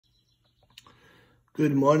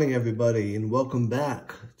Good morning, everybody, and welcome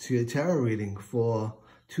back to your tarot reading for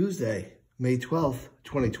Tuesday, May 12th,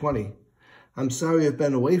 2020. I'm sorry I've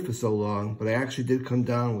been away for so long, but I actually did come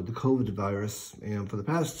down with the COVID virus, and for the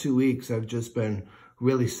past 2 weeks, I've just been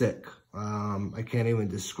really sick. I can't even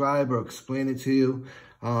describe or explain it to you.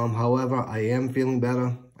 However, I am feeling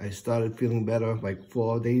better. I started feeling better like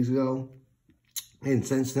 4 days ago. And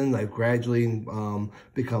since then, I've gradually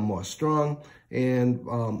become more strong and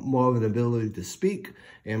more of an ability to speak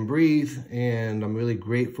and breathe. And I'm really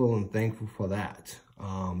grateful and thankful for that.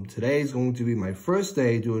 Today is going to be my first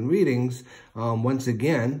day doing readings once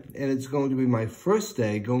again. And it's going to be my first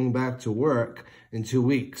day going back to work in 2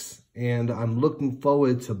 weeks. And I'm looking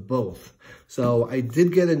forward to both. So I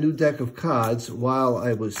did get a new deck of cards while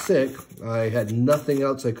I was sick. I had nothing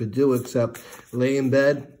else I could do except lay in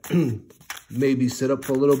bed, maybe sit up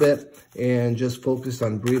for a little bit, and just focus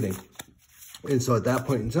on breathing. And so at that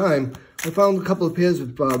point in time, I found a couple of pairs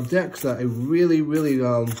of decks that I really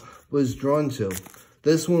was drawn to.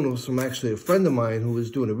 This one was from actually a friend of mine who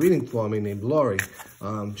was doing a reading for me named Lori.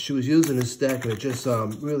 She was using this deck and it just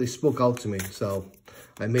really spoke out to me. So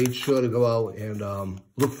I made sure to go out and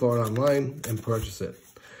look for it online and purchase it.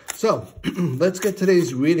 So let's get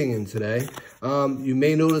today's reading in today. You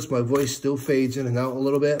may notice my voice still fades in and out a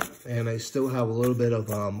little bit, and I still have a little bit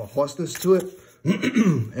of a hoarseness to it.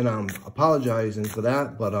 And I'm apologizing for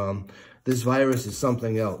that, but this virus is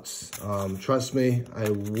something else. Trust me, I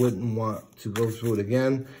wouldn't want to go through it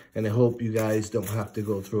again, and I hope you guys don't have to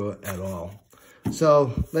go through it at all.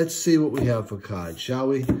 So let's see what we have for cards, shall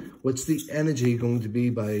we? What's the energy going to be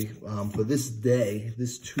for this day,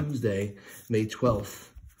 this Tuesday, May 12th?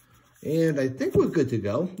 And I think we're good to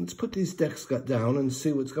go. Let's put these decks down and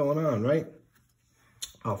see what's going on, right?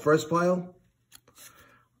 Our first pile,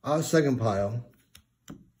 our second pile,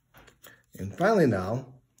 and finally now,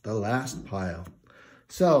 the last pile.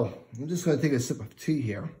 So I'm just going to take a sip of tea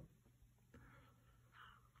here.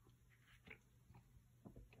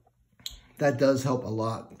 That does help a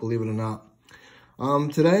lot, believe it or not.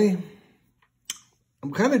 Today,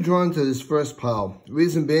 I'm kind of drawn to this first pile.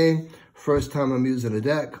 Reason being, first time I'm using a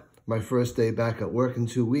deck. My first day back at work in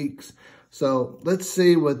 2 weeks. So let's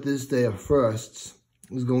see what this day of firsts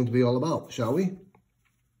is going to be all about, shall we?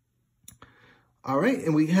 All right,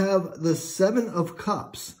 and we have the Seven of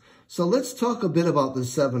Cups. So let's talk a bit about the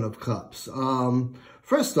Seven of Cups.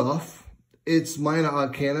 First off, it's minor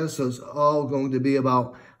arcana, so it's all going to be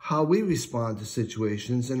about how we respond to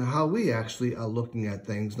situations and how we actually are looking at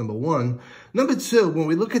things, number one. Number two, when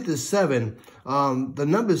we look at the seven, the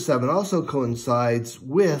number seven also coincides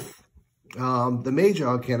with the major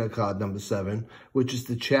arcana card, number 7, which is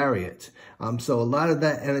the Chariot. So a lot of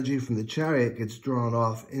that energy from the Chariot gets drawn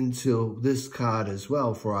off into this card as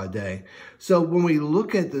well for our day. So when we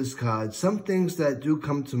look at this card, some things that do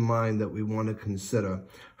come to mind that we want to consider.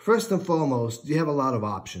 First and foremost, you have a lot of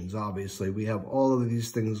options, obviously. We have all of these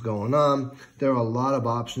things going on. There are a lot of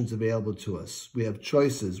options available to us. We have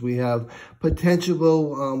choices. We have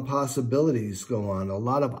potential possibilities go on, a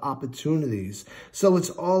lot of opportunities. So it's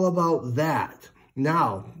all about that.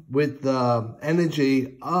 Now, with the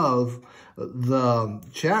energy of the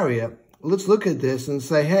Chariot, let's look at this and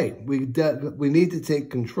say, hey, we need to take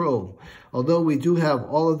control. Although we do have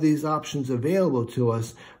all of these options available to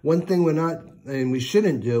us, one thing we're not and we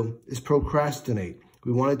shouldn't do is procrastinate.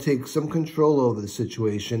 We want to take some control over the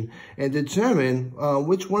situation and determine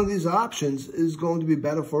which one of these options is going to be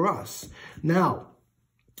better for us. Now,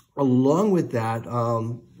 along with that,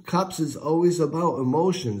 Cups is always about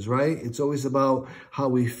emotions, right? It's always about how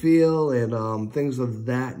we feel and things of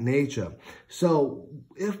that nature. So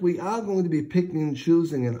if we are going to be picking and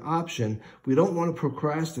choosing an option, we don't want to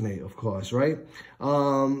procrastinate, of course, right?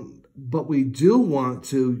 But we do want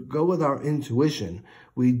to go with our intuition.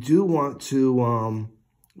 We do want to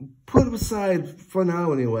put aside, for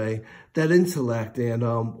now anyway, that intellect and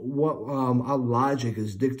what our logic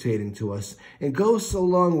is dictating to us, and go so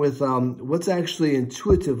along with what's actually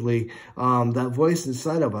intuitively that voice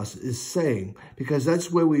inside of us is saying, because that's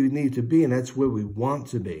where we need to be and that's where we want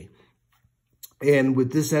to be. And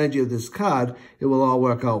with this energy of this card, it will all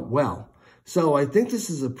work out well. So I think this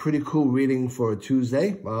is a pretty cool reading for a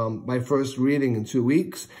Tuesday, my first reading in 2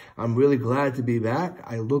 weeks. I'm really glad to be back.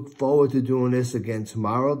 I look forward to doing this again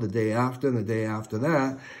tomorrow, the day after, and the day after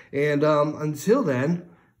that. And until then,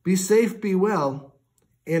 be safe, be well,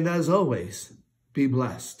 and as always, be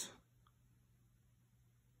blessed.